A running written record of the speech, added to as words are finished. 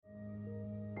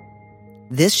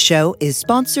This show is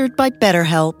sponsored by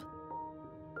BetterHelp.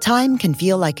 Time can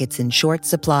feel like it's in short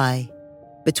supply.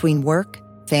 Between work,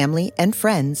 family, and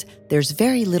friends, there's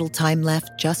very little time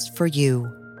left just for you.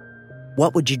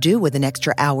 What would you do with an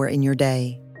extra hour in your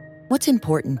day? What's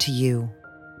important to you?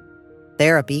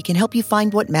 Therapy can help you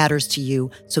find what matters to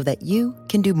you so that you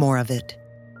can do more of it.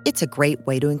 It's a great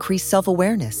way to increase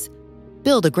self-awareness,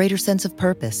 build a greater sense of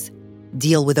purpose,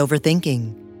 deal with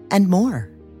overthinking, and more.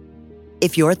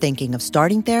 If you're thinking of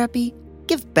starting therapy,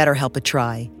 give BetterHelp a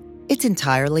try. It's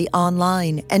entirely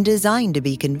online and designed to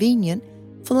be convenient,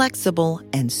 flexible,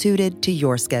 and suited to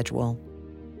your schedule.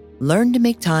 Learn to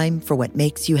make time for what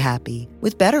makes you happy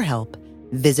with BetterHelp.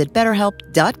 Visit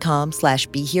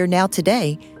BetterHelp.com/BeHereNow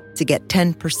today to get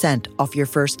 10% off your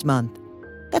first month.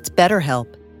 That's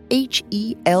BetterHelp,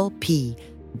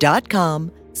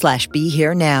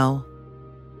 HELP.com/BeHereNow.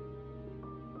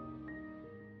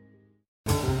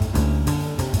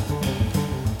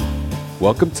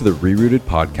 Welcome to the Rerooted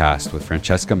podcast with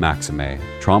Francesca Maxime,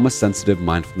 trauma-sensitive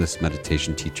mindfulness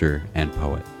meditation teacher and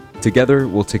poet. Together,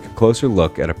 we'll take a closer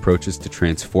look at approaches to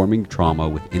transforming trauma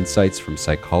with insights from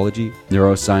psychology,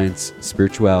 neuroscience,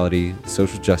 spirituality,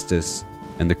 social justice,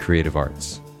 and the creative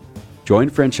arts. Join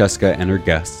Francesca and her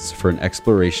guests for an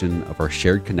exploration of our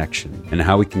shared connection and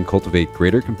how we can cultivate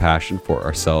greater compassion for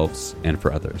ourselves and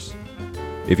for others.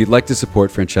 If you'd like to support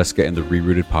Francesca and the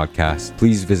Rerooted podcast,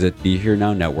 please visit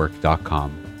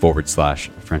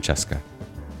BeHereNowNetwork.com/Francesca.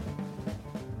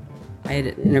 I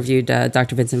had interviewed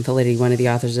Dr. Vincent Felitti, one of the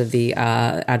authors of the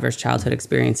Adverse Childhood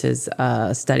Experiences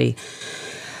study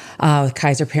with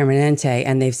Kaiser Permanente,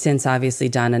 and they've since obviously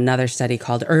done another study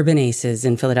called Urban ACEs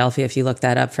in Philadelphia. If you look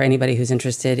that up for anybody who's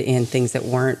interested in things that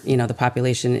weren't, the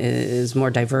population is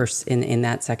more diverse in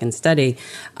that second study,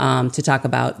 to talk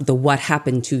about the what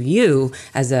happened to you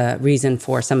as a reason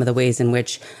for some of the ways in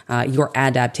which your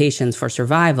adaptations for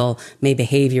survival may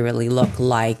behaviorally look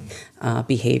like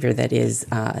behavior that is,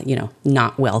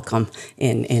 not welcome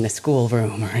in a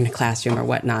schoolroom or in a classroom or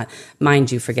whatnot.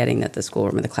 Mind you, forgetting that the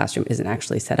schoolroom or the classroom isn't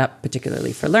actually set up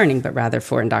particularly for learning, but rather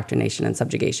for indoctrination and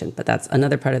subjugation. But that's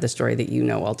another part of the story that you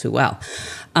know all too well.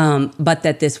 But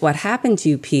that this what happened to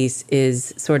you piece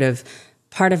is sort of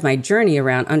part of my journey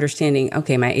around understanding,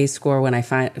 okay, my ACE score when I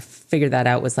figured that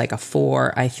out was like a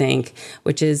 4, I think,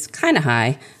 which is kind of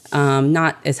high.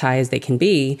 Not as high as they can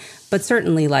be, but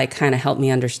certainly like kind of helped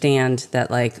me understand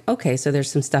that like, okay, so there's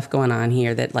some stuff going on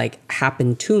here that like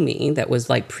happened to me that was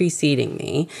like preceding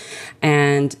me.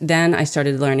 And then I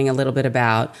started learning a little bit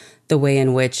about the way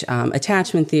in which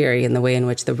attachment theory and the way in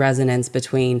which the resonance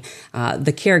between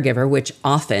the caregiver, which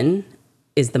often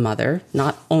is the mother,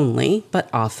 not only, but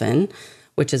often,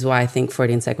 which is why I think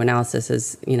Freudian psychoanalysis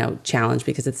is, challenged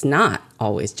because it's not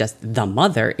always just the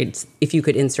mother. It's if you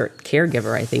could insert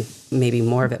caregiver, I think maybe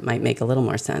more of it might make a little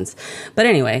more sense. But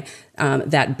anyway,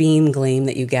 that beam gleam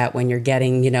that you get when you're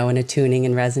getting, an attuning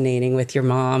and resonating with your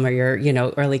mom or your,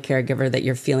 early caregiver, that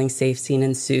you're feeling safe, seen,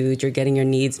 and soothed. You're getting your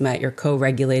needs met. You're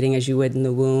co-regulating as you would in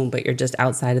the womb, but you're just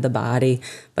outside of the body,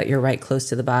 but you're right close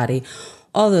to the body.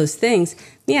 All those things.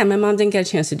 Yeah, my mom didn't get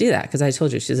a chance to do that because I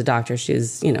told you she's a doctor.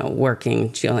 She's,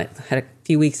 working. She only had a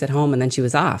few weeks at home and then she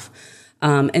was off.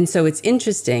 And so it's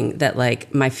interesting that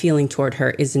like my feeling toward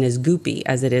her isn't as goopy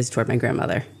as it is toward my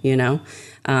grandmother,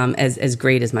 as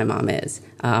great as my mom is,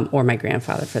 or my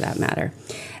grandfather for that matter.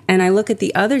 And I look at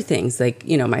the other things like,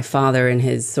 my father and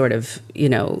his sort of,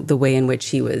 the way in which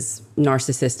he was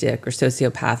narcissistic or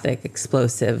sociopathic,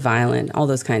 explosive, violent, all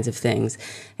those kinds of things.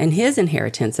 And his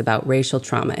inheritance about racial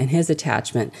trauma and his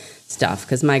attachment stuff,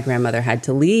 because my grandmother had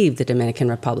to leave the Dominican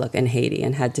Republic and Haiti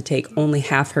and had to take only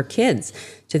half her kids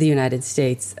to the United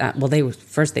States.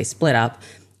 They split up.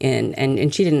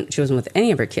 And she wasn't with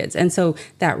any of her kids. And so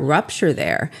that rupture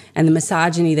there and the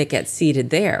misogyny that gets seeded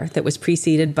there that was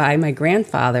preceded by my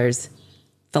grandfather's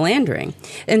philandering.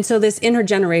 And so this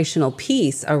intergenerational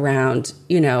piece around,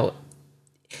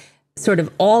 sort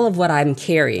of all of what I'm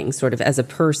carrying sort of as a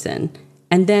person,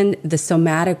 and then the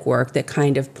somatic work that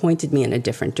kind of pointed me in a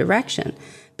different direction.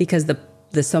 Because the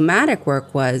somatic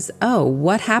work was,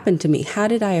 what happened to me? How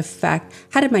did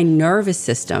my nervous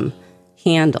system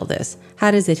handle this?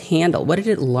 How does it handle? What did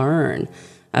it learn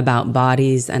about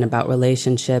bodies and about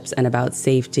relationships and about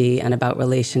safety and about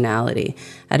relationality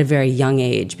at a very young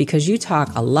age? Because you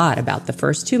talk a lot about the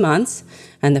first 2 months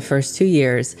and the first 2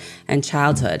 years and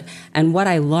childhood. And what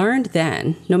I learned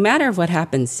then, no matter what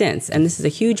happens since, and this is a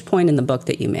huge point in the book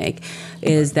that you make,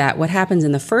 is that what happens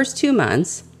in the first 2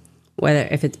 months, whether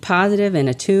if it's positive and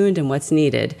attuned and what's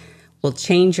needed, will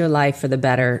change your life for the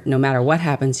better no matter what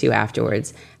happens to you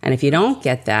afterwards. And if you don't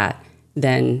get that,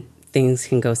 then things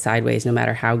can go sideways no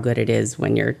matter how good it is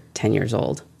when you're 10 years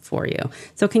old for you.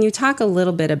 So can you talk a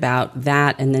little bit about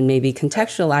that, and then maybe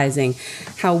contextualizing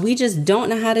how we just don't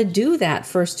know how to do that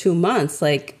first 2 months,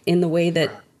 like in the way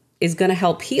that is going to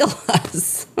help heal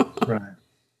us?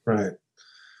 Right.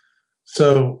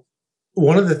 So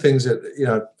one of the things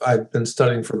that, I've been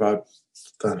studying for about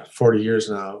 40 years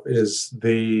now is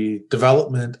the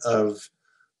development of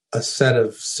a set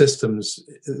of systems,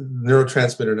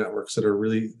 neurotransmitter networks that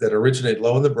originate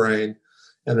low in the brain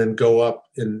and then go up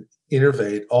and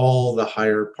innervate all the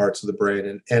higher parts of the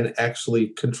brain and actually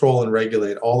control and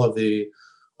regulate all of the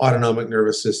autonomic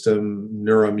nervous system,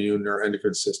 neuroimmune,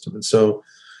 neuroendocrine system. And so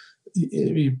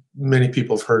many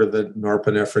people have heard of the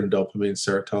norepinephrine, dopamine,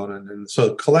 serotonin. And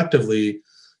so collectively,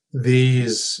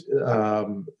 these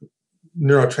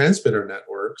neurotransmitter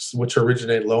networks, which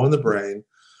originate low in the brain,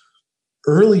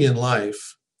 early in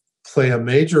life, play a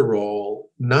major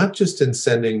role, not just in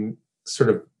sending sort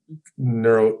of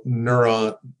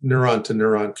neuron to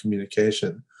neuron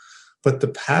communication, but the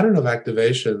pattern of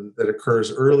activation that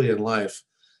occurs early in life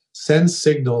sends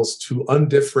signals to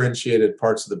undifferentiated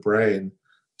parts of the brain,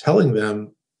 telling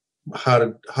them how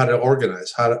to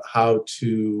organize, how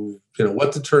to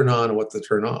what to turn on and what to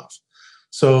turn off.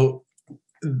 So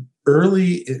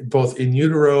early, both in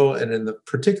utero and in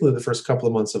particularly the first couple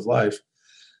of months of life,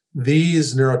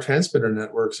 these neurotransmitter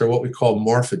networks are what we call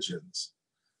morphogens,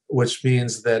 which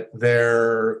means that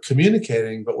they're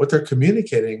communicating, but what they're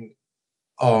communicating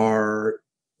are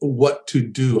what to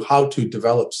do, how to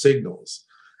develop signals,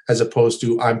 as opposed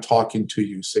to I'm talking to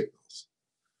you signals.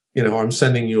 I'm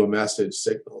sending you a message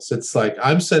signals. It's like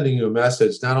I'm sending you a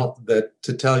message, not that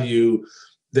to tell you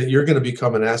that you're going to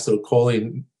become an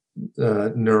acetylcholine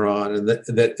neuron and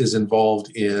that is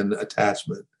involved in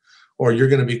attachment, or you're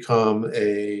going to become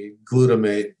a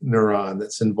glutamate neuron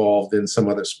that's involved in some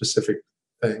other specific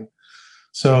thing.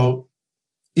 So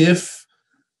if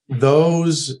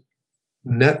those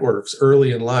networks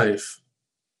early in life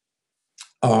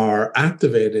are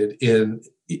activated in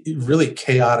really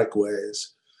chaotic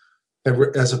ways,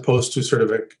 as opposed to sort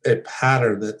of a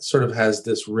pattern that sort of has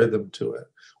this rhythm to it,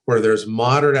 where there's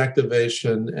moderate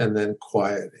activation and then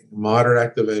quieting, moderate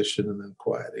activation and then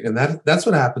quieting. And that's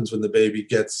what happens when the baby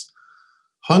gets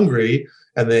hungry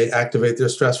and they activate their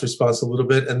stress response a little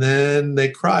bit and then they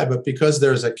cry. But because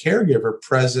there's a caregiver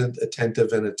present,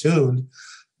 attentive, and attuned,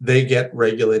 they get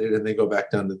regulated and they go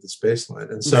back down to this baseline.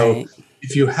 And so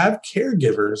if you have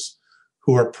caregivers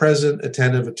who are present,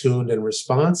 attentive, attuned, and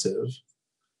responsive,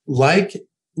 like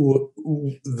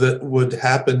that would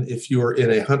happen if you were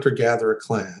in a hunter-gatherer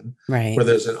clan, where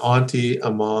there's an auntie,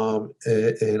 a mom,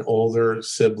 an older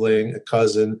sibling, a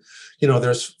cousin.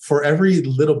 There's, for every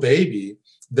little baby,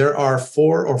 there are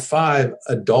 4 or 5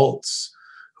 adults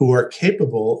who are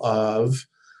capable of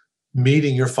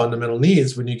meeting your fundamental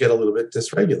needs when you get a little bit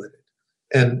dysregulated.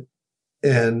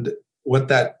 And what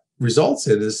that results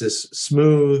in is this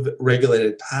smooth,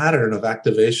 regulated pattern of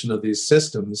activation of these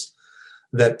systems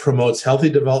that promotes healthy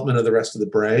development of the rest of the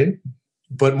brain.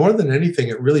 But more than anything,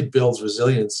 it really builds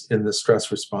resilience in the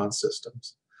stress response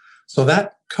systems. So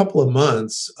that couple of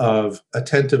months of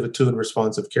attentive, attuned,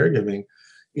 responsive caregiving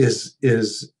is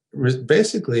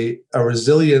basically a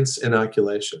resilience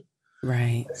inoculation.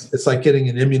 Right. It's like getting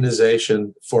an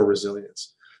immunization for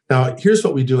resilience. Now, here's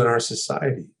what we do in our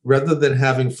society. Rather than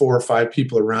having 4 or 5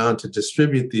 people around to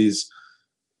distribute these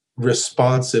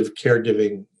responsive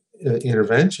caregiving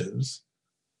interventions,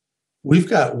 we've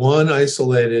got one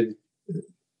isolated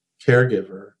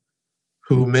caregiver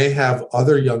who may have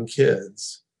other young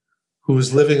kids,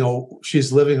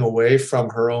 she's living away from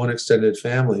her own extended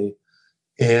family,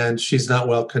 and she's not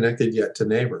well connected yet to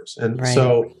neighbors. And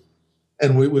so,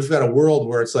 and we've got a world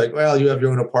where it's like, well, you have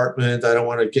your own apartment. I don't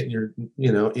want to get in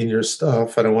your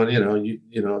stuff. I don't want,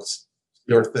 it's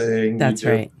your thing. That's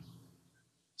right.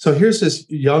 So here's this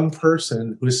young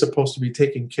person who's supposed to be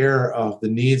taking care of the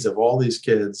needs of all these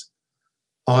kids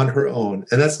on her own.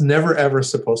 And that's never, ever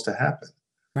supposed to happen.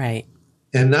 Right.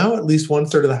 And now at least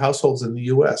 1/3 of the households in the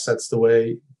US, that's the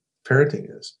way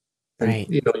parenting is. And,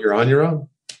 you're on your own.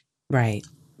 Right.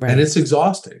 And it's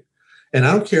exhausting. And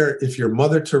I don't care if you're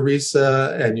Mother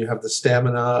Teresa and you have the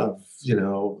stamina of,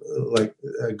 like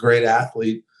a great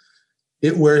athlete,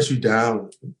 it wears you down.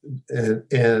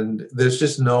 And there's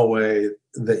just no way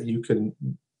that you can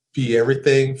be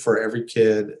everything for every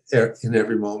kid in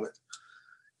every moment.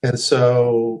 And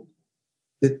so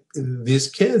these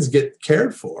kids get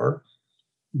cared for,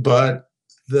 but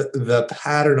the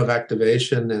pattern of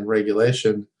activation and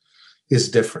regulation is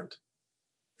different.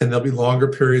 And there'll be longer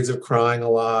periods of crying a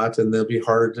lot, and they'll be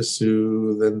harder to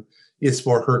soothe, and it's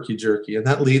more herky-jerky. And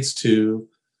that leads to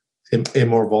a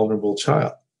more vulnerable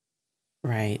child.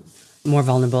 Right. More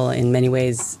vulnerable in many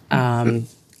ways,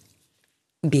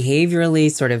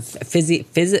 behaviorally, sort of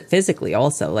physically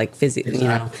also, like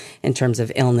Exactly. in terms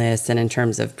of illness and in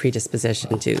terms of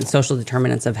predisposition to social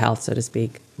determinants of health, so to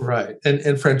speak. Right.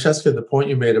 And Francesca, the point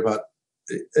you made about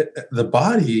the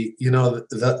body,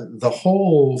 the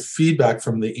whole feedback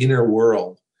from the inner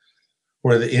world,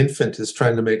 where the infant is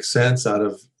trying to make sense out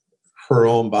of her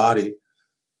own body.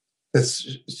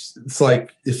 It's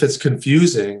like, if it's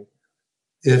confusing,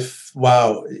 if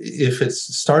it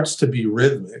starts to be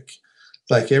rhythmic,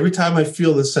 like every time I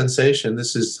feel this sensation,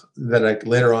 this is that I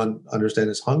later on understand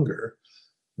is hunger,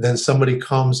 then somebody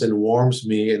comes and warms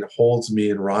me and holds me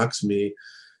and rocks me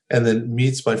and then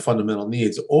meets my fundamental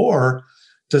needs. Or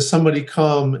does somebody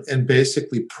come and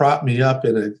basically prop me up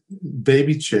in a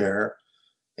baby chair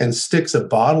and sticks a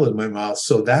bottle in my mouth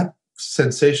so that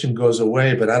sensation goes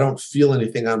away, but I don't feel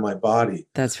anything on my body?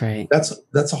 That's right. That's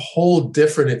a whole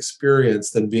different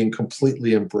experience than being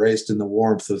completely embraced in the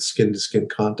warmth of skin-to-skin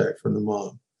contact from the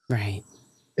mom. Right.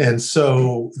 And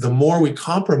so the more we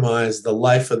compromise the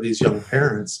life of these young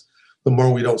parents, the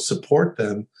more we don't support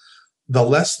them, the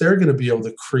less they're going to be able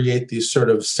to create these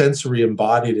sort of sensory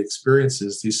embodied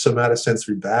experiences, these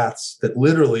somatosensory baths that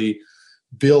literally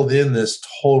build in this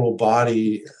total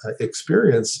body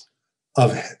experience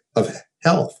of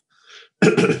health.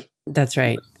 That's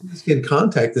right. Skin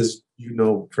contact, as you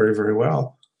know very, very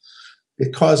well,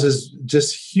 it causes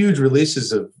just huge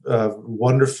releases of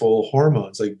wonderful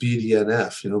hormones like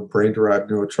BDNF, brain-derived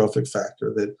neurotrophic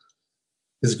factor, that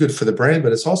is good for the brain,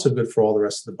 but it's also good for all the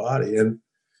rest of the body. And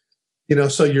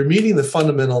so you're meeting the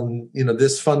fundamental,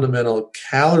 this fundamental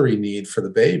calorie need for the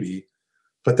baby,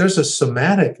 but there's a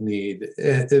somatic need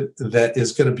that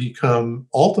is going to become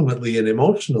ultimately an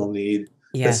emotional need.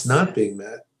 Yes. That's not being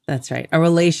met. That's right.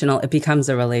 It becomes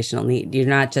a relational need.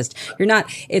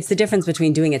 It's the difference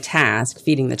between doing a task,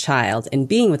 feeding the child, and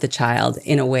being with the child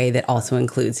in a way that also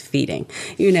includes feeding,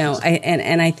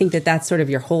 and I think that that's sort of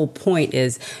your whole point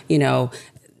is,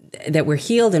 that we're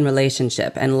healed in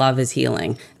relationship and love is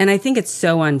healing. And I think it's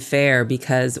so unfair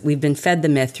because we've been fed the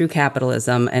myth through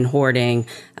capitalism and hoarding,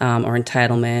 or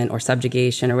entitlement or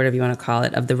subjugation or whatever you want to call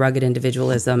it, of the rugged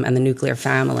individualism and the nuclear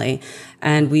family.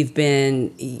 And we've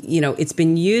been, it's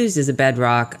been used as a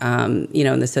bedrock, in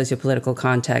the sociopolitical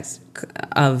context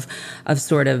of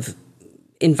sort of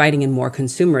inviting in more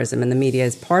consumerism, and the media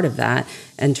is part of that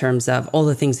in terms of all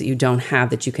the things that you don't have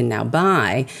that you can now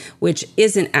buy, which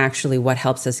isn't actually what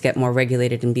helps us get more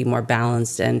regulated and be more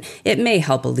balanced. And it may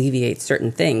help alleviate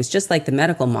certain things, just like the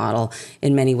medical model.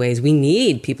 In many ways, we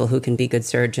need people who can be good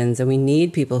surgeons, and we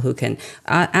need people who can,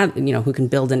 who can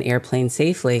build an airplane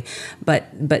safely. But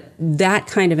that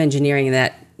kind of engineering,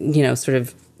 that sort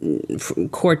of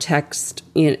cortex.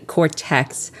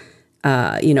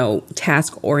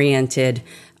 Task-oriented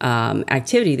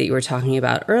activity that you were talking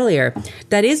about earlier,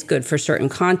 that is good for certain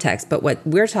contexts. But what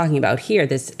we're talking about here,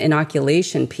 this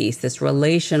inoculation piece, this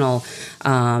relational,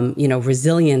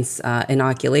 resilience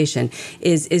inoculation,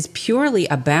 is purely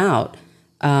about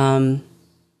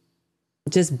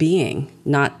just being.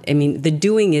 The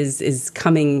doing is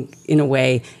coming in a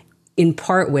way, in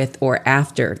part with or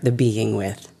after the being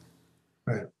with.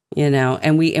 Right.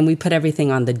 And we put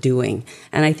everything on the doing.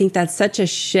 And I think that's such a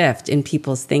shift in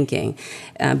people's thinking,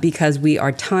 because we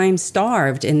are time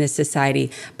starved in this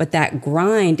society. But that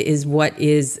grind is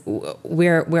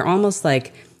we're almost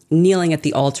like kneeling at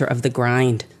the altar of the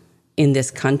grind in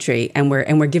this country, and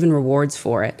we're given rewards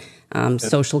for it.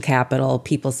 Social capital.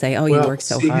 People say, "Oh, you work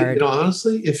so hard."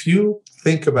 Honestly, if you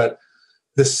think about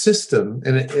the system,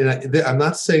 and I'm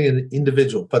not saying an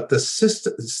individual, but the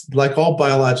system, like all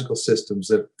biological systems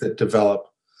that develop,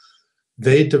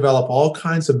 they develop all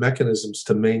kinds of mechanisms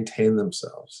to maintain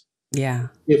themselves. Yeah.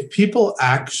 If people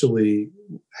actually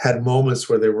had moments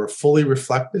where they were fully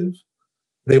reflective,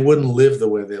 they wouldn't live the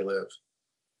way they live.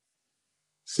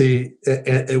 See,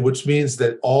 which means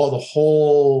that the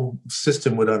whole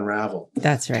system would unravel.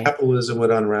 That's right. Capitalism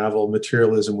would unravel.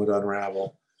 Materialism would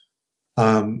unravel.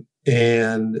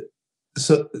 And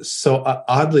so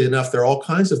oddly enough, there are all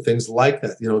kinds of things like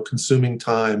that, consuming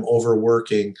time,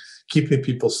 overworking, keeping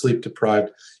people sleep deprived.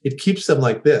 It keeps them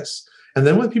like this. And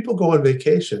then when people go on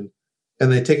vacation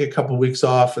and they take a couple of weeks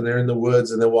off and they're in the woods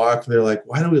and they walk, and they're like,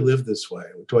 why do we live this way?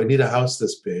 Do I need a house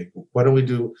this big? Why don't we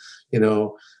do,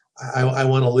 I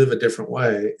want to live a different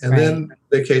way. And then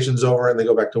vacation's over and they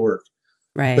go back to work.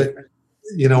 Right. But,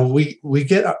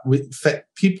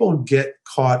 people get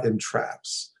caught in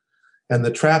traps. And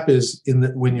the trap is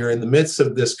when you're in the midst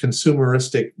of this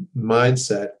consumeristic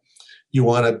mindset, you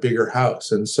want a bigger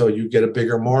house. And so you get a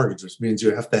bigger mortgage, which means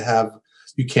you have to have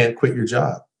you can't quit your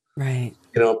job. Right.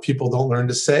 People don't learn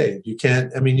to save. You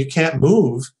can't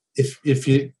move if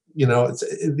you, it's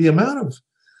the amount of,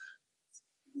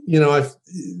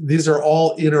 these are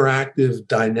all interactive,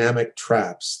 dynamic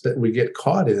traps that we get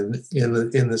caught in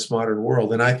this modern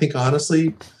world. And I think,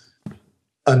 honestly,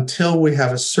 until we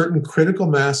have a certain critical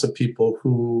mass of people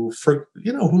who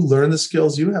learn the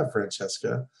skills you have,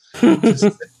 Francesca,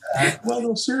 well,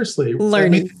 no, seriously,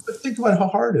 learning. Think about how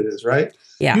hard it is, right?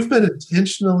 Yeah. You've been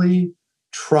intentionally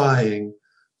trying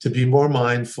to be more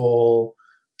mindful,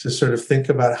 to sort of think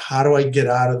about, how do I get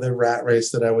out of the rat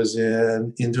race that I was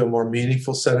in into a more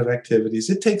meaningful set of activities?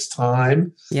 It takes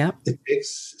time. Yeah. It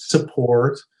takes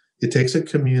support. It takes a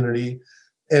community.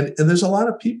 And there's a lot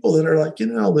of people that are like,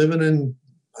 living in,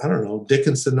 I don't know,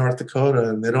 Dickinson, North Dakota,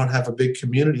 and they don't have a big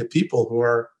community of people who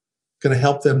are going to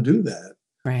help them do that.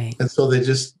 Right. And so they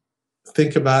just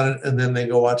think about it, and then they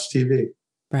go watch TV.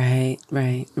 Right.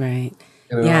 I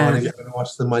want to watch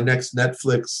my next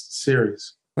Netflix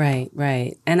series.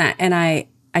 Right. And I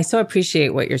so appreciate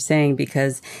what you're saying,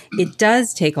 because it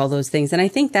does take all those things. And I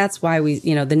think that's why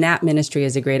the Nap Ministry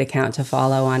is a great account to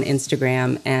follow on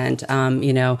Instagram. And,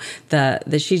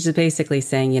 she's just basically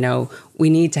saying, we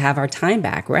need to have our time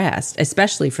back, rest,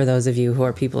 especially for those of you who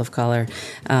are people of color,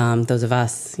 those of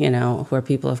us, who are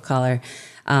people of color.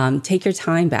 Take your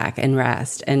time back and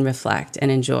rest and reflect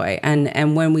and enjoy.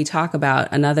 And when we talk about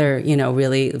another,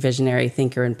 really visionary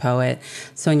thinker and poet,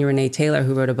 Sonia Renee Taylor,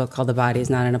 who wrote a book called The Body is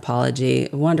Not an Apology,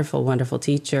 a wonderful, wonderful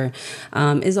teacher,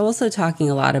 is also talking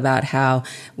a lot about how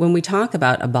when we talk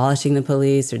about abolishing the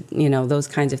police or, those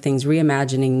kinds of things,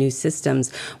 reimagining new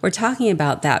systems, we're talking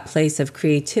about that place of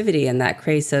creativity and that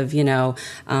place of,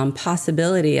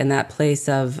 possibility and that place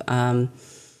of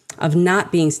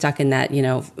not being stuck in that,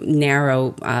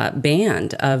 narrow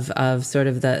band of sort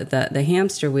of the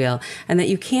hamster wheel, and that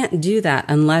you can't do that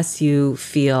unless you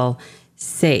feel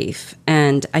safe.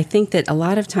 And I think that a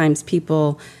lot of times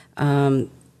people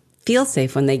feel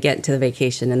safe when they get to the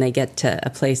vacation and they get to a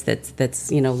place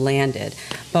that's landed.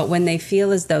 But when they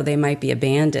feel as though they might be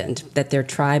abandoned, that their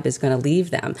tribe is going to leave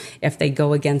them if they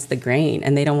go against the grain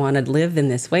and they don't want to live in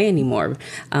this way anymore,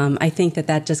 I think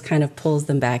that just kind of pulls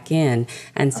them back in.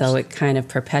 And so it kind of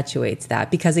perpetuates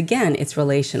that, because again, it's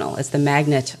relational. It's the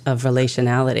magnet of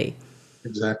relationality.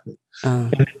 Exactly.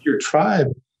 And your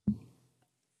tribe,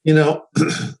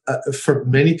 for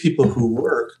many people who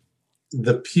work,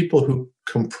 the people who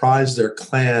comprise their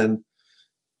clan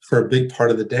for a big part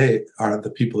of the day are the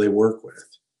people they work with.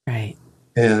 Right.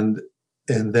 And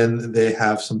then they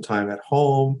have some time at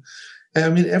home. And I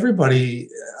mean, everybody,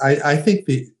 I think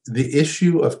the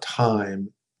issue of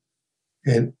time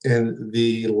and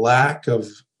the lack of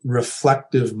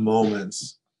reflective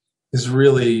moments is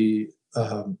really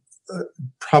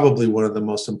probably one of the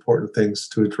most important things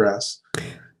to address.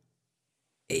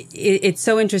 It's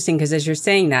so interesting, because as you're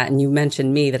saying that, and you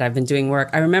mentioned me, that I've been doing work,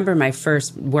 I remember my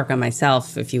first work on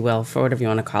myself, if you will, for whatever you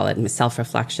want to call it,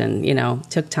 self-reflection,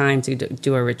 took time to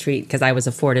do a retreat, because I was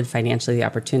afforded financially the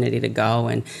opportunity to go,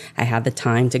 and I had the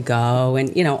time to go,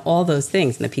 and, all those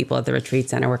things. And the people at the retreat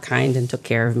center were kind and took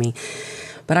care of me.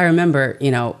 But I remember,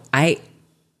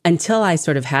 until I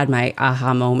sort of had my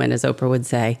aha moment, as Oprah would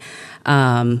say,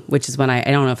 which is when I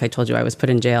don't know if I told you, I was put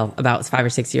in jail about 5 or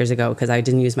 6 years ago because I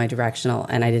didn't use my directional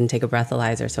and I didn't take a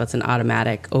breathalyzer. So it's an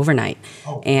automatic overnight.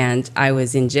 Oh. And I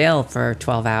was in jail for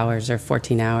 12 hours or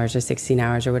 14 hours or 16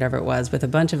 hours or whatever it was, with a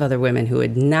bunch of other women who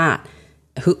had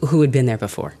been there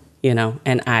before,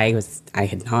 and I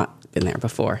had not been there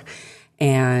before.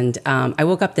 And I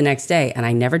woke up the next day and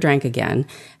I never drank again.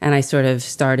 And I sort of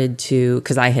started to,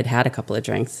 because I had a couple of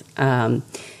drinks.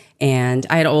 And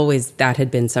I had always, that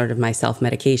had been sort of my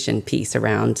self-medication piece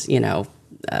around,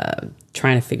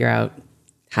 trying to figure out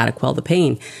how to quell the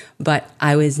pain. But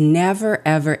I was never,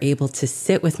 ever able to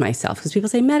sit with myself. Because people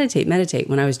say, meditate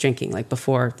when I was drinking, like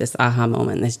before this aha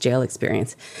moment, this jail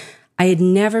experience. I had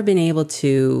never been able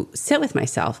to sit with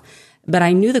myself. But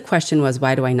I knew the question was,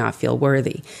 why do I not feel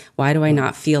worthy? Why do I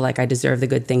not feel like I deserve the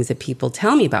good things that people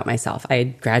tell me about myself? I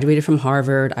had graduated from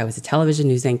Harvard. I was a television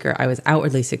news anchor. I was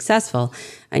outwardly successful.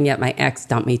 And yet my ex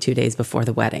dumped me 2 days before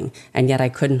the wedding. And yet I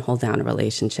couldn't hold down a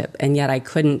relationship. And yet I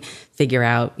couldn't figure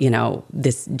out,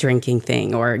 this drinking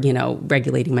thing or,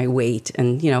 regulating my weight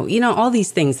and, all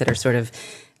these things that are sort of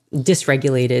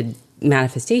dysregulated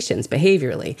manifestations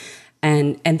behaviorally.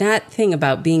 And that thing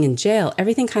about being in jail,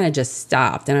 everything kind of just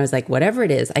stopped. And I was like, whatever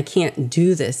it is, I can't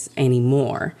do this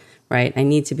anymore, right? I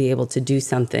need to be able to do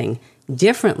something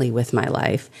differently with my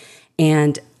life.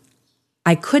 And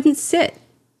I couldn't sit.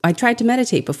 I tried to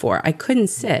meditate before. I couldn't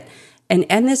sit. And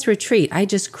in this retreat, I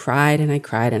just cried and I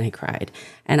cried and I cried.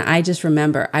 And I just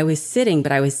remember I was sitting,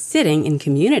 but I was sitting in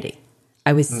community.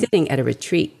 I was sitting at a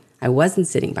retreat. I wasn't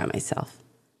sitting by myself.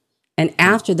 And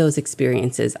after those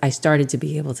experiences, I started to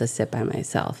be able to sit by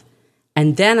myself.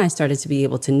 And then I started to be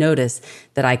able to notice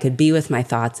that I could be with my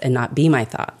thoughts and not be my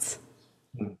thoughts.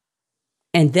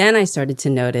 And then I started to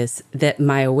notice that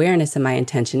my awareness and my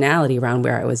intentionality around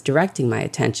where I was directing my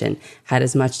attention had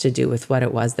as much to do with what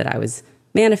it was that I was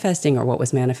manifesting or what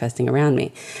was manifesting around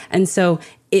me. And so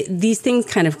these things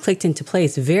kind of clicked into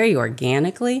place very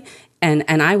organically. And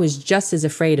I was just as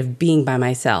afraid of being by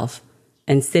myself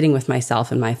and sitting with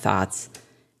myself and my thoughts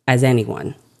as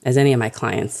anyone, as any of my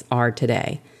clients are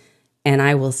today. And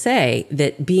I will say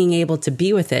that being able to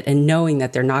be with it and knowing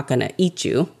that they're not going to eat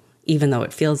you, even though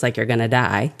it feels like you're going to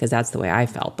die, because that's the way I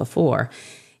felt before,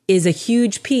 is a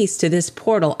huge piece to this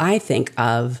portal, I think,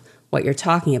 of what you're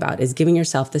talking about, is giving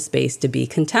yourself the space to be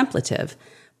contemplative.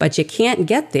 But you can't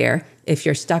get there if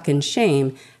you're stuck in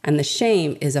shame, and the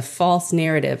shame is a false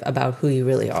narrative about who you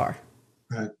really are.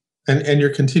 Right. And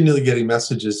you're continually getting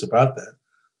messages about that.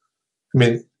 I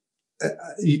mean,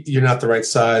 you're not the right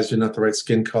size, you're not the right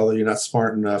skin color, you're not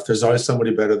smart enough, there's always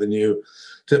somebody better than you,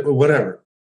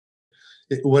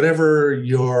 whatever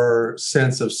your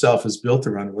sense of self is built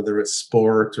around, whether it's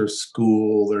sport or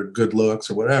school or good looks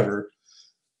or whatever,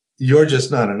 you're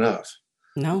just not enough.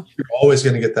 No. You're always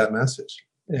going to get that message.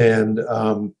 And,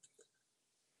 I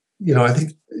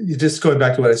think just going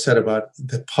back to what I said about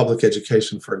the public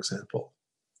education, for example,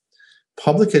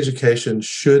 public education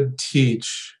should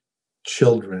teach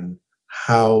children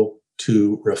how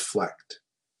to reflect.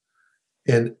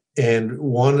 And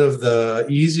one of the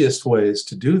easiest ways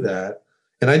to do that,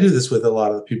 and I do this with a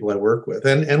lot of the people I work with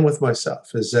and with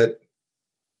myself, is that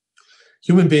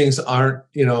human beings aren't,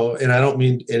 and I don't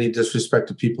mean any disrespect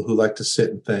to people who like to sit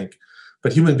and think,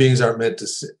 but human beings aren't meant to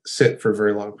sit for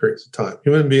very long periods of time.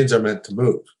 Human beings are meant to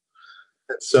move.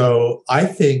 And so I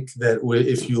think that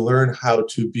if you learn how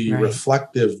to be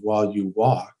reflective while you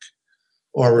walk,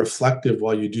 or reflective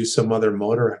while you do some other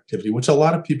motor activity, which a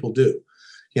lot of people do.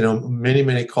 Many,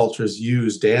 many cultures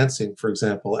use dancing, for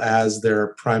example, as their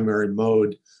primary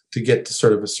mode to get to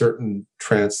sort of a certain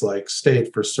trance-like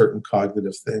state for certain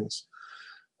cognitive things.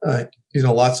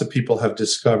 Lots of people have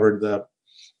discovered I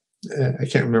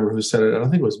can't remember who said it. I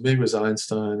don't think maybe it was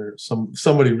Einstein or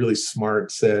somebody really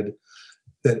smart said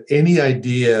that any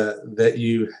idea that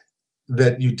you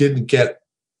didn't get,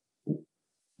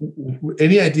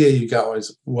 any idea you got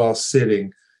while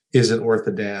sitting isn't worth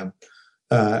a damn.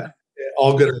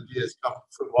 All good ideas come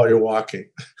from while you're walking.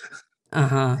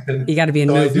 You got to be in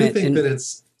so movement. I do think that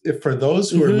it's for those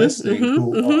who are listening,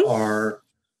 who are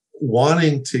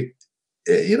wanting to,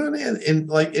 and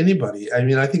like anybody. I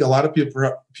mean, I think a lot of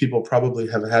people probably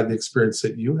have had the experience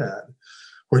that you had.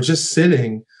 We're just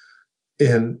sitting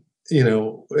and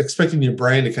expecting your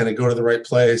brain to kind of go to the right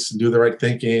place and do the right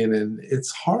thinking, and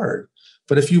it's hard.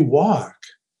 But if you walk,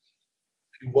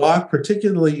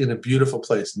 particularly in a beautiful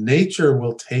place, nature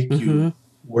will take you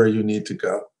where you need to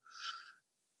go.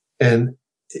 And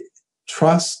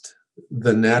trust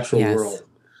the natural world.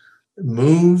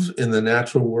 Move in the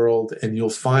natural world, and you'll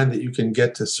find that you can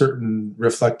get to certain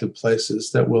reflective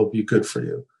places that will be good for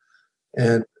you.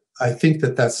 And I think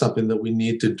that that's something that we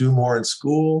need to do more in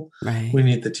school. Right. We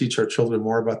need to teach our children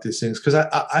more about these things. Because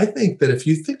I think that if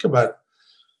you think about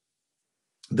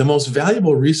the most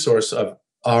valuable resource of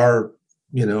our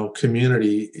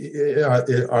community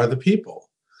are the people.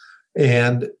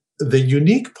 And the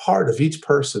unique part of each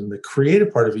person, the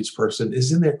creative part of each person,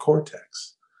 is in their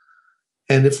cortex.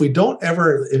 And if we don't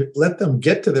ever let them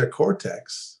get to their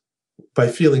cortex by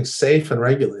feeling safe and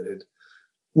regulated,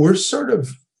 we're sort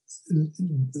of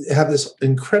have this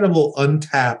incredible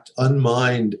untapped,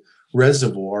 unmined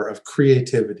reservoir of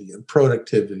creativity and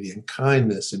productivity and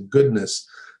kindness and goodness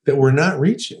that we're not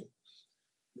reaching.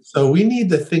 So we need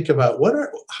to think about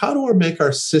how do we make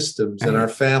our systems and our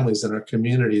families and our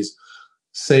communities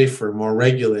safer, more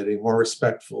regulating, more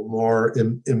respectful, more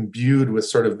imbued with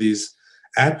sort of these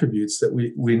attributes that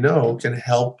we know can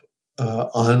help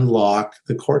unlock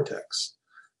the cortex.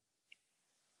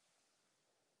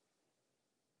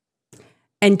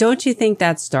 And don't you think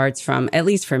that starts from, at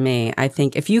least for me, I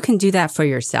think if you can do that for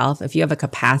yourself, if you have a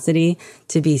capacity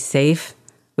to be safe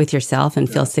with yourself and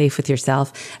feel safe with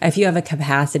yourself, if you have a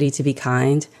capacity to be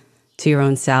kind to your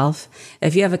own self,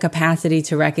 if you have a capacity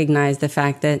to recognize the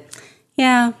fact that,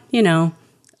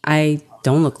 I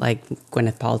don't look like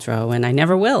Gwyneth Paltrow and I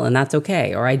never will, and that's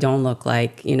okay. Or I don't look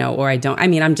like,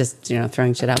 I'm just,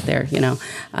 throwing shit out there,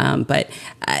 but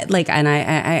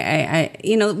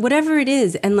whatever it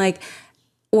is. And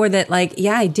or that like,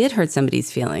 yeah, I did hurt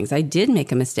somebody's feelings. I did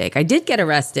make a mistake. I did get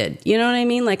arrested. You know what I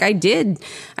mean? Like I did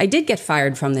get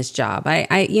fired from this job.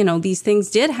 I these things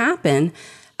did happen.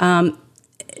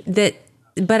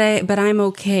 But I'm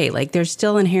okay. Like there's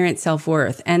still inherent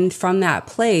self-worth. And from that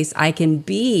place, I can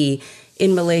be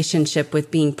in relationship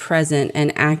with being present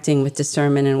and acting with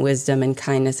discernment and wisdom and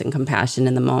kindness and compassion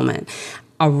in the moment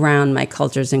around my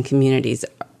cultures and communities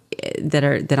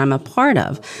that I'm a part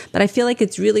of. But I feel like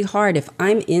it's really hard if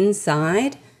I'm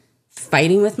inside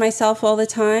fighting with myself all the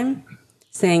time,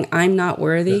 saying I'm not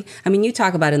worthy. Yeah. I mean, you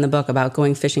talk about in the book about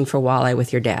going fishing for walleye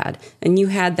with your dad, and you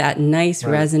had that nice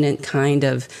resonant kind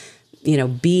of,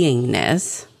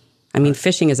 beingness. I mean,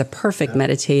 fishing is a perfect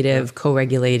meditative,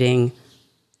 co-regulating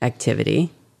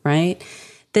activity, right?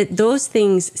 That those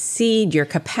things seed your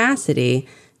capacity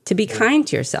to be kind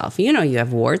to yourself. You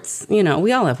have warts,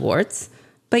 we all have warts,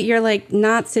 but you're like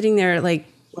not sitting there like,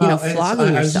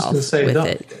 flogging yourself with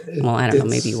it. Well, I don't know,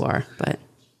 maybe you are, but.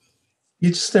 You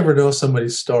just never know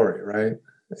somebody's story, right?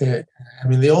 I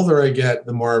mean, the older I get,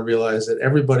 the more I realize that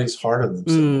everybody's hard on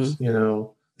themselves,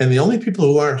 and the only people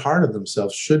who aren't hard on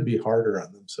themselves should be harder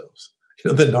on themselves,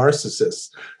 the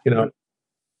narcissists,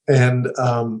 and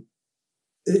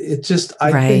it just,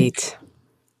 I think,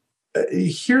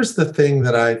 here's the thing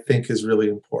that I think is really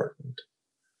important.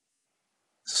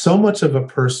 So much of a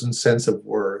person's sense of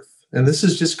worth, and this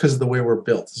is just because of the way we're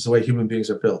built, this is the way human beings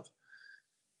are built.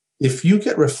 If you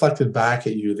get reflected back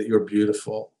at you that you're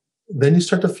beautiful, then you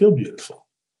start to feel beautiful.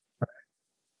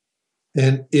 Right?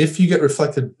 And if you get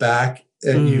reflected back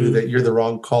at you that you're the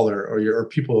wrong color, or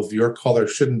people of your color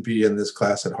shouldn't be in this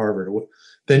class at Harvard,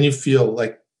 then you feel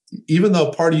like, even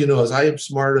though part of you knows I am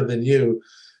smarter than you,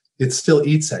 it still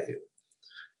eats at you.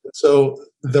 So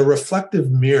the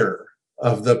reflective mirror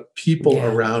of the people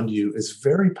around you is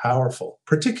very powerful,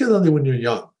 particularly when you're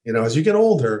young. As you get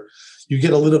older, you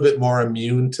get a little bit more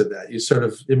immune to that. You sort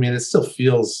of, it still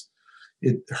feels,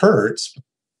 it hurts.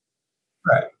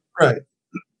 Right.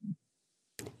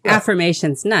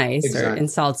 Affirmation's nice, exactly. Or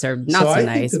insults are not so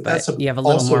nice, but you have a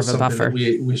little more of a buffer.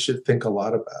 We should think a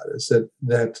lot about is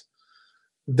that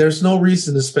there's no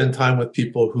reason to spend time with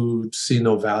people who see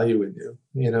no value in you.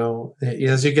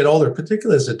 As you get older,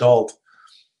 particularly as an adult,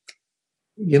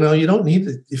 you don't need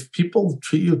to, if people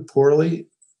treat you poorly,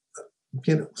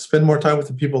 spend more time with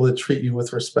the people that treat you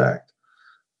with respect,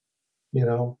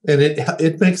 and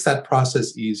it makes that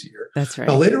process easier. That's right.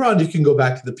 Now, later on, you can go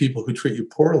back to the people who treat you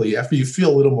poorly after you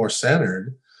feel a little more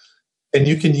centered, and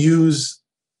you can use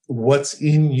what's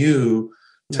in you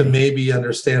to maybe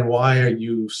understand, why are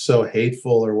you so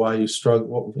hateful, or why you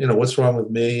struggle, what's wrong with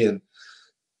me.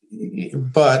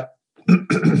 But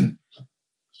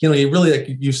you really,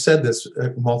 like you said this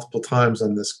multiple times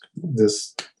on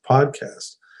this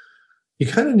podcast, you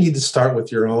kind of need to start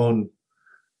with your own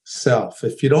self.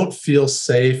 If you don't feel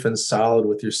safe and solid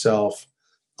with yourself,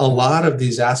 a lot of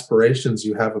these aspirations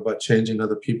you have about changing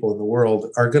other people in the world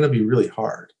are going to be really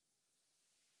hard.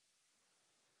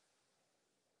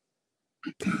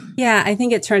 Yeah, I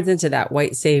think it turns into that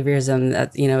white saviorism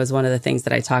that, is one of the things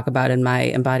that I talk about in my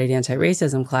embodied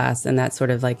anti-racism class, and that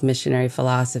sort of like missionary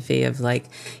philosophy of like,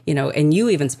 and you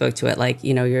even spoke to it, like,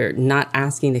 you're not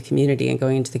asking the community and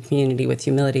going into the community with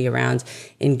humility around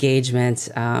engagement,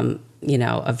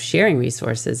 of sharing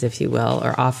resources, if you will,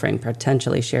 or offering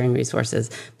potentially sharing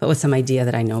resources, but with some idea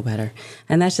that I know better.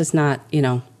 And that's just not,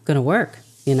 going to work,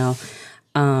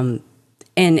 And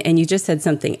you just said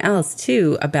something else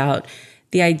too about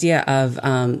the idea of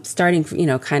starting,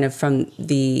 kind of from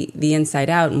the inside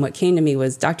out. And what came to me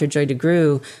was Dr. Joy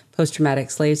DeGruy, post-traumatic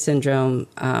slave syndrome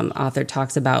author,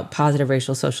 talks about positive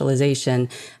racial socialization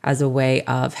as a way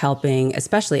of helping,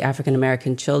 especially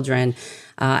African-American children,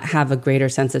 have a greater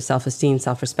sense of self-esteem,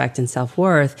 self-respect, and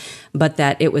self-worth, but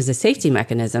that it was a safety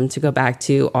mechanism, to go back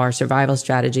to our survival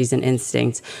strategies and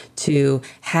instincts, to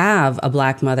have a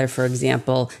Black mother, for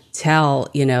example, tell,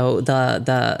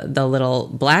 the little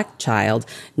Black child,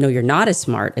 no, you're not as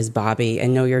smart as Bobby,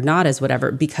 and no, you're not as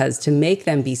whatever, because to make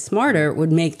them be smarter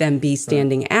would make them be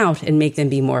standing out and make them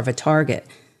be more of a target.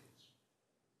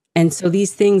 And so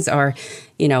these things are,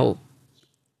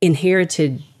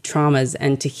 inherited traumas,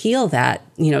 and to heal that,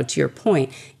 to your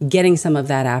point, getting some of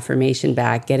that affirmation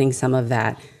back, getting some of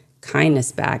that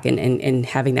kindness back, and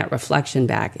having that reflection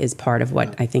back is part of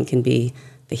what I think can be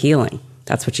the healing.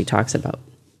 That's what she talks about.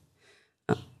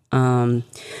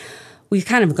 We've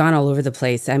kind of gone all over the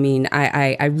place. I mean,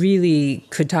 I really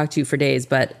could talk to you for days,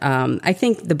 but I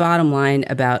think the bottom line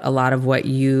about a lot of what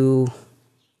you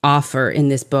offer in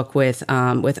this book with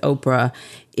Oprah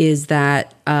is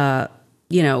that,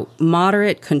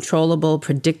 moderate, controllable,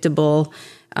 predictable,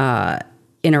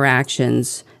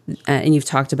 interactions, and you've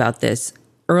talked about this,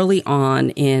 early on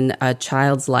in a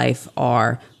child's life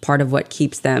are part of what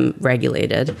keeps them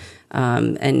regulated,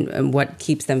 and what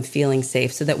keeps them feeling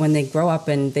safe, so that when they grow up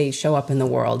and they show up in the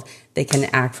world, they can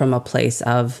act from a place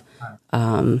of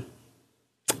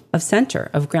center,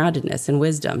 of groundedness and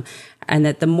wisdom. And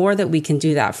that the more that we can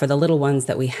do that for the little ones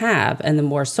that we have, and the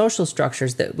more social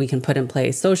structures that we can put in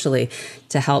place socially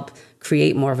to help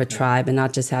create more of a tribe, and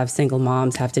not just have single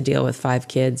moms have to deal with 5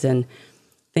 kids and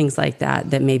things like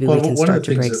that, that maybe we can start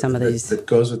to break some of these that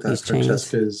goes with that,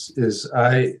 Francesca, is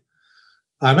I'm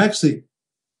actually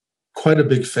quite a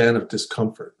big fan of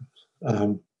discomfort.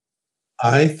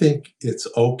 I think it's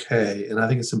okay, and I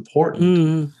think it's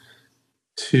important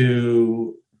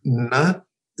to not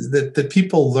that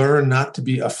people learn not to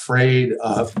be afraid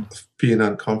of being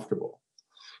uncomfortable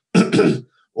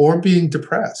or being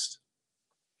depressed,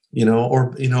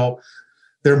 or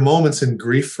there are moments in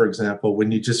grief, for example,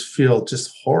 when you just feel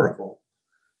just horrible.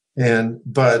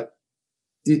 But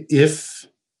if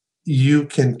you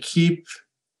can keep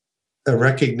a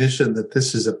recognition that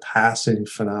this is a passing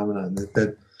phenomenon,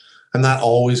 that I'm not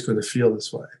always going to feel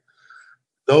this way,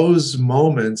 those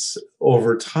moments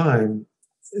over time,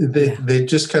 they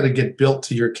just kind of get built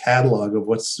to your catalog of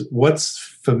what's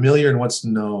familiar and what's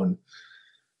known.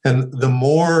 And the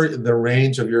more the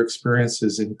range of your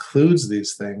experiences includes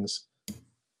these things,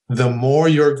 the more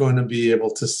you're going to be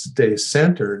able to stay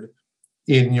centered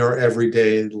in your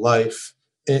everyday life,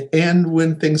 and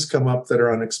when things come up that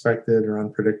are unexpected or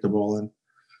unpredictable. And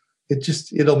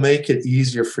it'll make it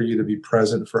easier for you to be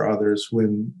present for others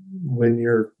when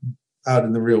you're out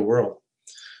in the real world.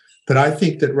 But I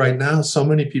think that right now, so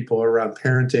many people around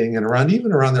parenting and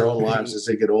even around their own lives as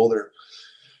they get older,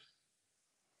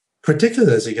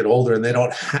 particularly as they get older, and they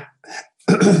don't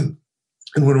and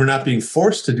when we're not being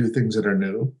forced to do things that are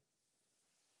new,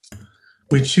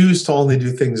 we choose to only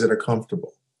do things that are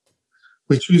comfortable.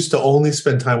 We choose to only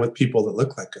spend time with people that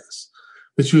look like us.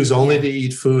 We choose only to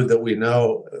eat food that we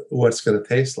know what's going to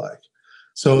taste like.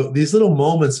 So these little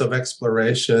moments of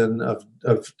exploration,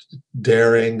 of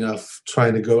daring, of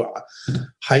trying to go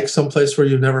hike someplace where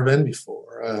you've never been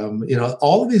before,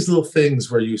 all of these little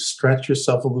things where you stretch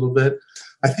yourself a little bit,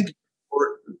 I think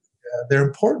they're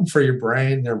important for your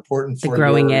brain. They're important for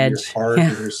your heart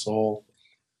and your soul.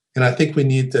 And I think we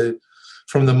need to,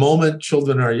 from the moment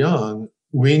children are young,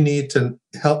 we need to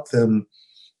help them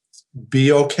be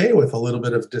okay with a little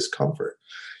bit of discomfort.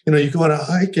 You go on a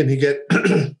hike and you're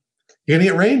going to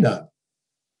get rained on.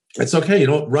 It's okay. You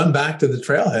don't run back to the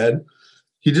trailhead.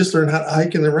 You just learn how to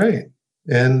hike in the rain.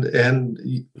 And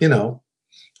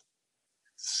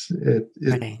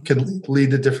it can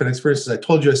lead to different experiences. I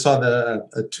told you I saw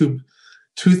two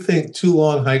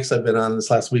long hikes I've been on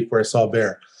this last week where I saw a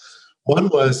bear. One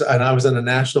was, and I was on a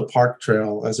national park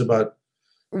trail. I was about,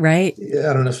 I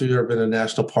don't know if you've ever been in a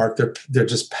national park. They're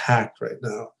just packed right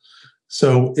now.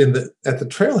 So at the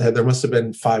trailhead, there must have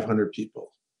been 500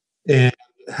 people. And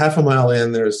half a mile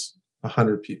in, there's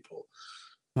 100 people.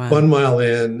 Wow. 1 mile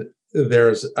in,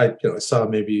 I saw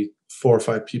maybe 4 or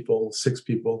 5 people, 6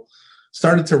 people.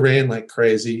 Started to rain like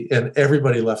crazy, and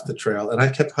everybody left the trail. And I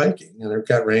kept hiking, and it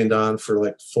got rained on for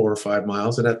like 4 or 5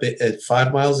 miles. And at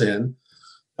 5 miles in,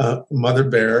 mother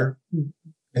bear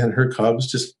and her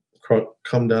cubs just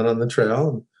come down on the trail,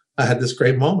 and I had this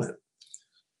great moment,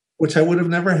 which I would have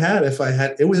never had if I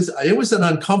had. It was an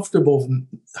uncomfortable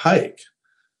hike.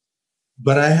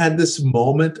 But I had this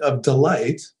moment of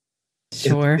delight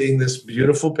in seeing this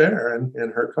beautiful bear and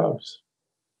her cubs.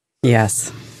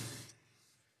 Yes.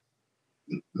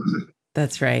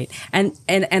 That's right. And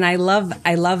I love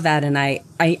that. And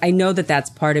I know that that's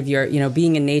part of your,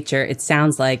 being in nature. It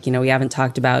sounds like, we haven't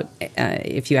talked about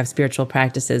if you have spiritual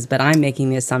practices, but I'm making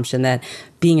the assumption that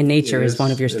being in nature is one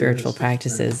of your spiritual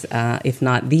practices, if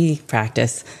not the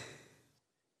practice.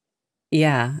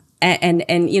 Yeah. And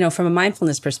from a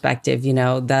mindfulness perspective,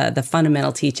 the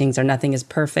fundamental teachings are nothing is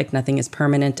perfect, nothing is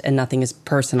permanent, and nothing is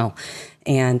personal.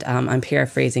 And I'm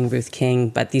paraphrasing Ruth King,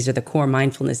 but these are the core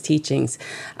mindfulness teachings.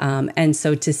 And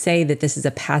so to say that this is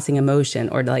a passing emotion,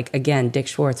 or like, again, Dick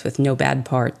Schwartz with no bad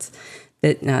parts,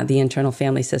 that the internal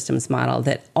family systems model,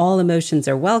 that all emotions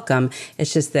are welcome.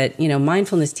 It's just that,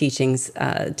 mindfulness teachings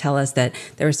tell us that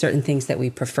there are certain things that we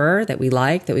prefer, that we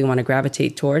like, that we want to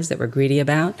gravitate towards, that we're greedy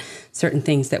about, certain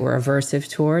things that we're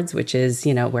aversive towards, which is,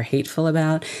 we're hateful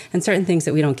about, and certain things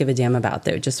that we don't give a damn about,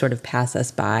 that just sort of pass us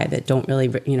by, that don't really,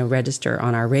 register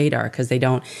on our radar because they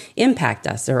don't impact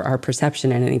us or our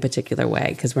perception in any particular way,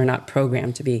 because we're not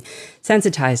programmed to be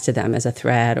sensitized to them as a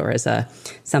threat or as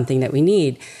something that we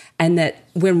need. And that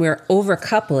when we're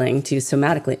overcoupling to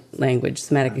somatic language,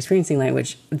 somatic experiencing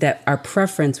language, that our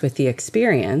preference with the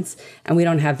experience, and we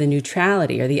don't have the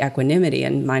neutrality or the equanimity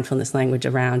and mindfulness language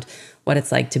around what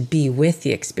it's like to be with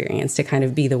the experience, to kind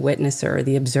of be the witnesser or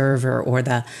the observer or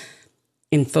the,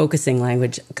 in focusing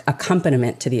language,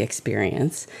 accompaniment to the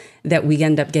experience, that we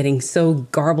end up getting so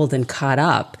garbled and caught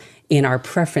up in our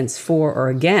preference for or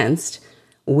against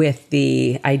with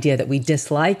the idea that we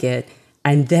dislike it,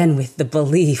 and then with the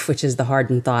belief, which is the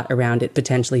hardened thought around it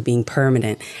potentially being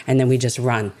permanent, and then we just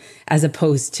run, as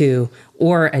opposed to,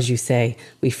 or as you say,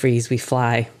 we freeze, we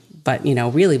fly, but,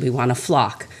 really we want to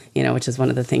flock, which is one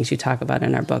of the things you talk about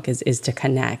in our book, is to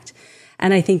connect.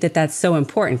 And I think that that's so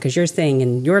important, because you're saying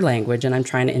in your language, and I'm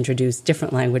trying to introduce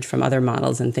different language from other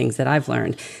models and things that I've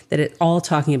learned, that it's all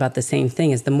talking about the same thing.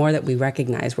 Is the more that we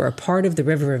recognize we're a part of the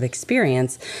river of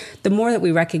experience, the more that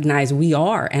we recognize we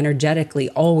are energetically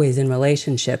always in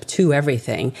relationship to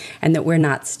everything, and that we're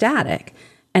not static.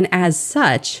 And as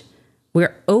such,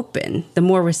 we're open. The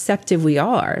more receptive we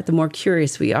are, the more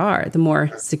curious we are, the more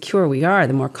secure we are,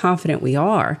 the more confident we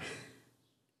are,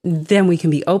 then we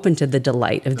can be open to the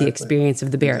delight of the experience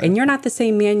of the bear. And you're not the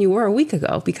same man you were a week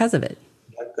ago because of it.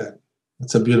 I like that.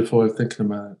 That's a beautiful way of thinking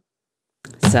about it.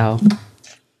 So,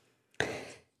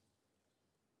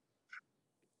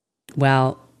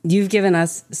 well, you've given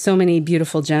us so many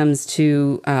beautiful gems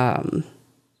to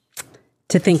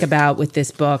think about with this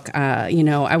book. I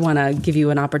want to give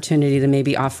you an opportunity to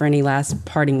maybe offer any last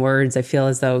parting words. I feel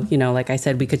as though, like I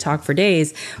said, we could talk for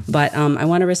days, but I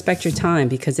want to respect your time,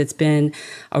 because it's been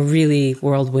a really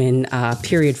whirlwind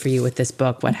period for you with this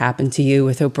book. What Happened to You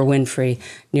with Oprah Winfrey,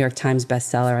 New York Times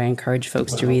bestseller. I encourage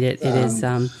folks to read it. It is...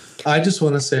 I just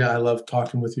want to say I love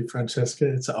talking with you,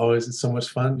 Francesca. It's so much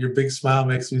fun. Your big smile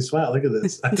makes me smile. Look at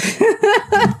this.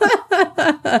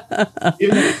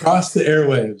 Even across the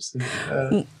airwaves.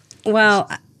 Well,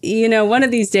 one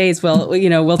of these days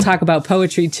we'll talk about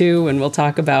poetry too, and we'll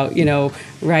talk about,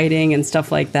 writing and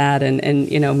stuff like that. And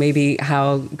maybe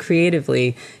how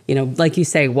creatively, like you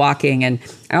say, walking. And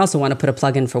I also want to put a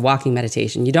plug in for walking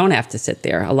meditation. You don't have to sit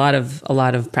there. A lot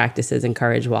of practices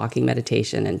encourage walking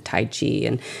meditation and Tai Chi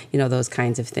and, those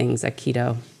kinds of things.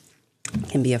 Aikido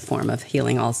can be a form of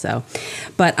healing also.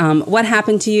 But What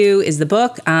Happened to You is the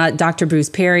book. Dr. Bruce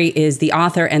Perry is the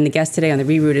author and the guest today on the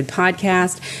Rerooted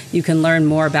podcast. You can learn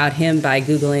more about him by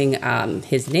Googling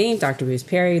his name, Dr. Bruce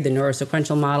Perry, the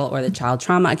Neurosequential Model, or the Child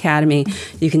Trauma Academy.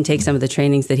 You can take some of the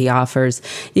trainings that he offers.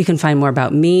 You can find more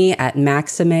about me at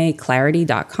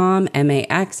maximeclarity.com,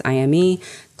 MAXIME,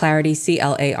 Clarity,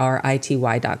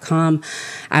 CLARITY.com.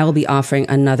 I will be offering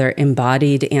another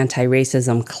embodied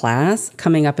anti-racism class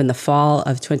coming up in the fall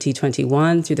of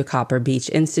 2021 through the Copper Beech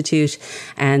Institute,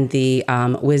 and the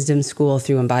Wisdom School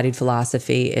through Embodied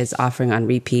Philosophy is offering on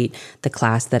repeat the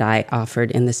class that I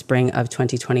offered in the spring of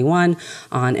 2021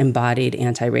 on embodied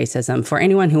anti-racism. For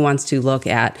anyone who wants to look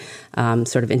at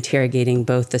sort of interrogating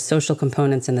both the social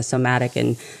components and the somatic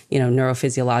and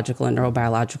neurophysiological and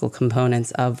neurobiological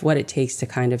components of what it takes to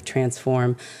kind of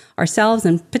transform ourselves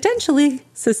and potentially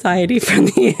society from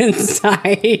the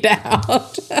inside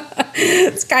out.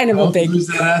 It's kind of a big lose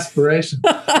that aspiration.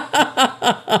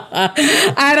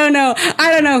 I don't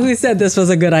know who said this was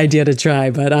a good idea to try,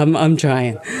 but I'm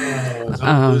trying.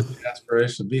 Don't lose the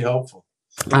aspiration. Be hopeful.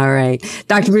 All right,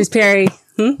 Dr. Bruce Perry.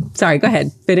 Sorry, go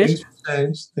ahead. Finish.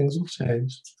 Things will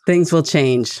change. Things will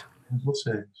change. Things will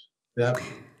change. Yep.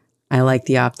 I like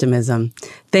the optimism.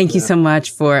 Thank you so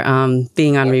much for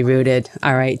being on Rerooted.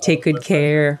 All right. Take good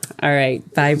care. All right.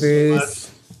 Bye, Bruce.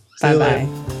 Bye-bye.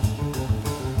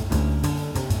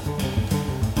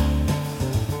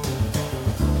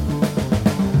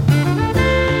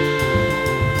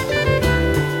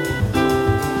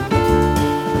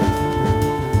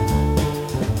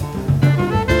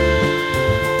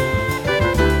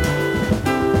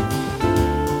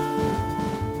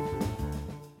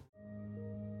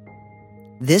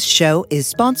 This show is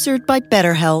sponsored by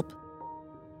BetterHelp.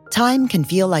 Time can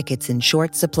feel like it's in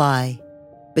short supply.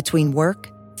 Between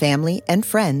work, family, and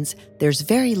friends, there's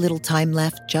very little time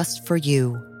left just for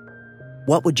you.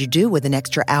 What would you do with an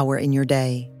extra hour in your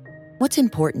day? What's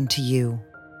important to you?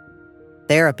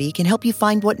 Therapy can help you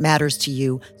find what matters to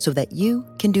you so that you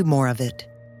can do more of it.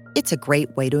 It's a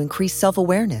great way to increase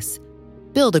self-awareness,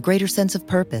 build a greater sense of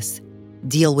purpose,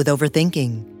 deal with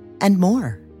overthinking, and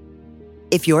more.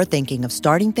 If you're thinking of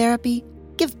starting therapy,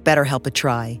 give BetterHelp a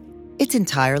try. It's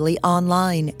entirely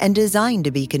online and designed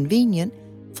to be convenient,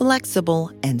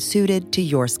 flexible, and suited to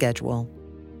your schedule.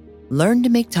 Learn to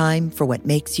make time for what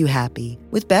makes you happy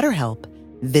with BetterHelp.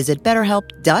 Visit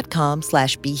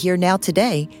BetterHelp.com/BeHereNow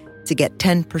today to get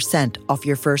 10% off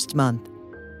your first month.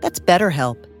 That's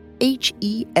BetterHelp,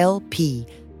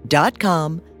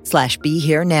 HELP.com/be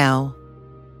here now.